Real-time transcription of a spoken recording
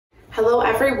Hello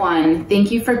everyone, thank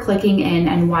you for clicking in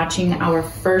and watching our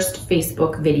first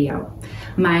Facebook video.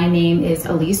 My name is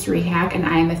Elise Rehak and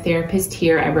I am a therapist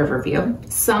here at Riverview.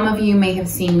 Some of you may have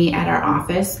seen me at our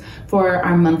office for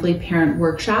our monthly parent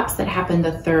workshops that happen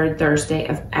the third Thursday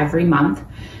of every month.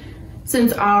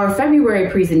 Since our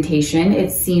February presentation, it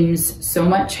seems so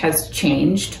much has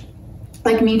changed.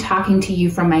 Like me talking to you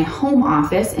from my home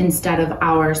office instead of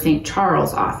our St.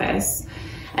 Charles office.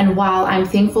 And while I'm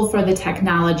thankful for the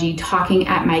technology, talking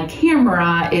at my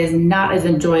camera is not as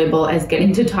enjoyable as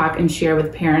getting to talk and share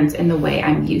with parents in the way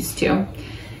I'm used to.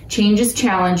 Change is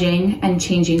challenging, and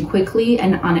changing quickly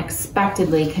and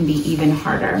unexpectedly can be even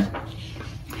harder.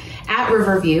 At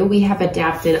Riverview, we have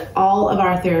adapted all of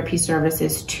our therapy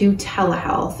services to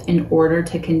telehealth in order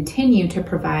to continue to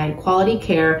provide quality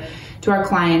care to our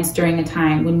clients during a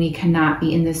time when we cannot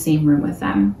be in the same room with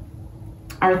them.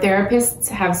 Our therapists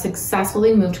have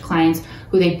successfully moved clients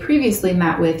who they previously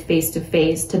met with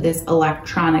face-to-face to this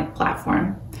electronic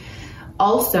platform.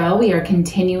 Also, we are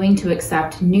continuing to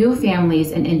accept new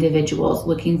families and individuals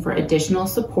looking for additional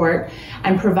support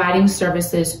and providing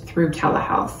services through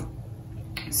telehealth.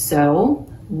 So,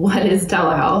 what is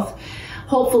telehealth?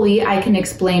 Hopefully, I can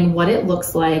explain what it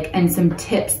looks like and some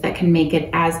tips that can make it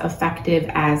as effective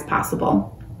as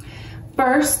possible.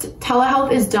 First,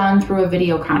 telehealth is done through a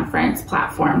video conference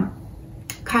platform,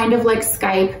 kind of like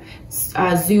Skype,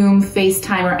 Zoom,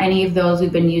 FaceTime, or any of those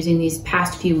we've been using these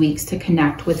past few weeks to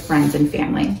connect with friends and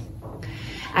family.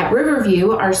 At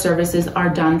Riverview, our services are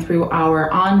done through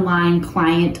our online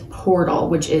client portal,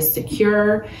 which is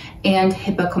secure and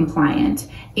HIPAA compliant,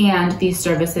 and these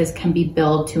services can be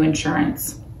billed to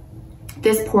insurance.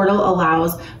 This portal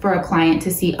allows for a client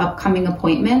to see upcoming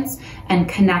appointments and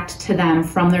connect to them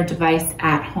from their device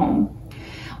at home.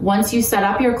 Once you set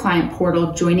up your client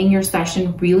portal, joining your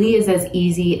session really is as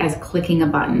easy as clicking a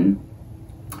button.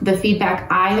 The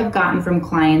feedback I have gotten from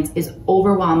clients is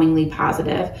overwhelmingly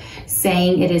positive,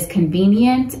 saying it is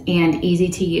convenient and easy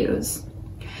to use.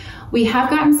 We have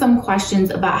gotten some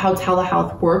questions about how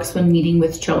telehealth works when meeting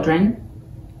with children.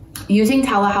 Using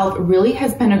telehealth really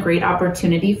has been a great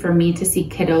opportunity for me to see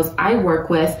kiddos I work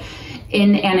with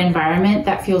in an environment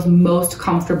that feels most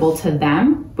comfortable to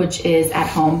them, which is at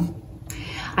home.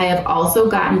 I have also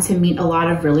gotten to meet a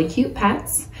lot of really cute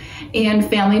pets, and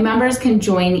family members can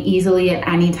join easily at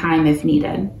any time if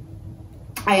needed.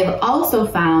 I have also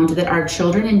found that our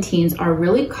children and teens are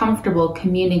really comfortable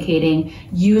communicating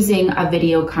using a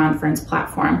video conference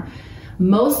platform.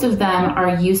 Most of them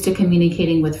are used to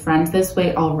communicating with friends this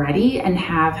way already and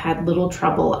have had little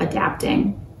trouble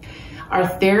adapting. Our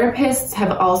therapists have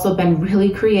also been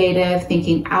really creative,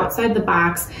 thinking outside the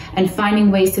box and finding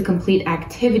ways to complete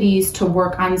activities to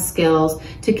work on skills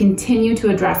to continue to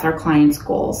address our clients'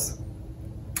 goals.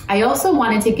 I also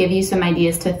wanted to give you some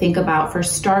ideas to think about for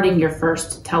starting your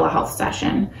first telehealth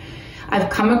session. I've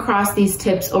come across these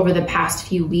tips over the past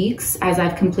few weeks as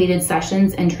I've completed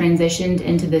sessions and transitioned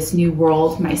into this new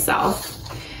world myself.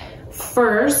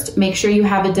 First, make sure you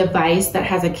have a device that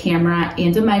has a camera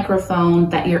and a microphone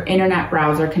that your internet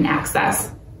browser can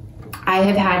access. I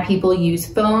have had people use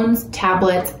phones,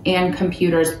 tablets, and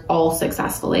computers all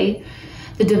successfully.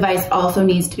 The device also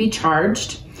needs to be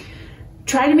charged.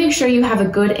 Try to make sure you have a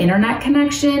good internet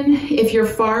connection. If you're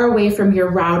far away from your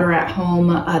router at home,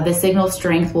 the signal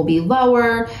strength will be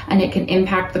lower and it can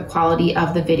impact the quality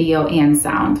of the video and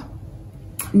sound.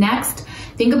 Next,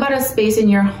 think about a space in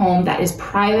your home that is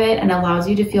private and allows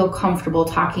you to feel comfortable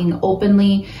talking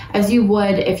openly as you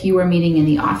would if you were meeting in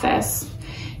the office.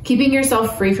 Keeping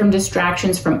yourself free from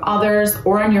distractions from others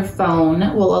or on your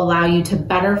phone will allow you to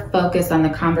better focus on the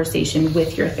conversation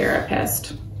with your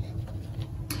therapist.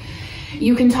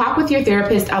 You can talk with your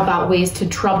therapist about ways to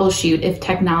troubleshoot if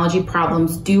technology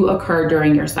problems do occur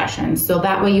during your session, so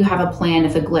that way you have a plan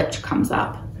if a glitch comes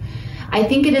up. I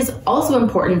think it is also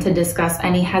important to discuss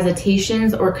any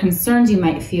hesitations or concerns you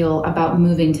might feel about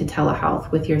moving to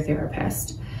telehealth with your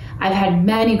therapist. I've had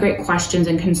many great questions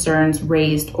and concerns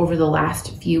raised over the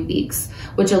last few weeks,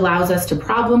 which allows us to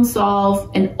problem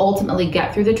solve and ultimately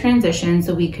get through the transition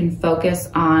so we can focus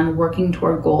on working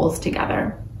toward goals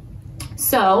together.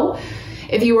 So,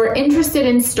 if you are interested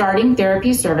in starting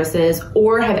therapy services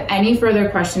or have any further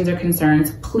questions or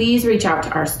concerns, please reach out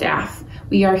to our staff.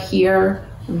 We are here,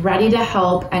 ready to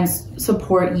help and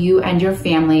support you and your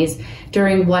families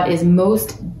during what is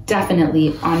most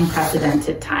definitely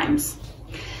unprecedented times.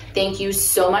 Thank you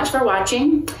so much for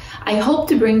watching. I hope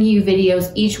to bring you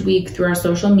videos each week through our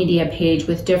social media page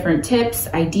with different tips,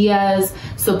 ideas,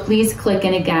 so please click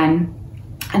in again,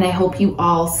 and I hope you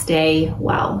all stay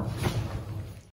well.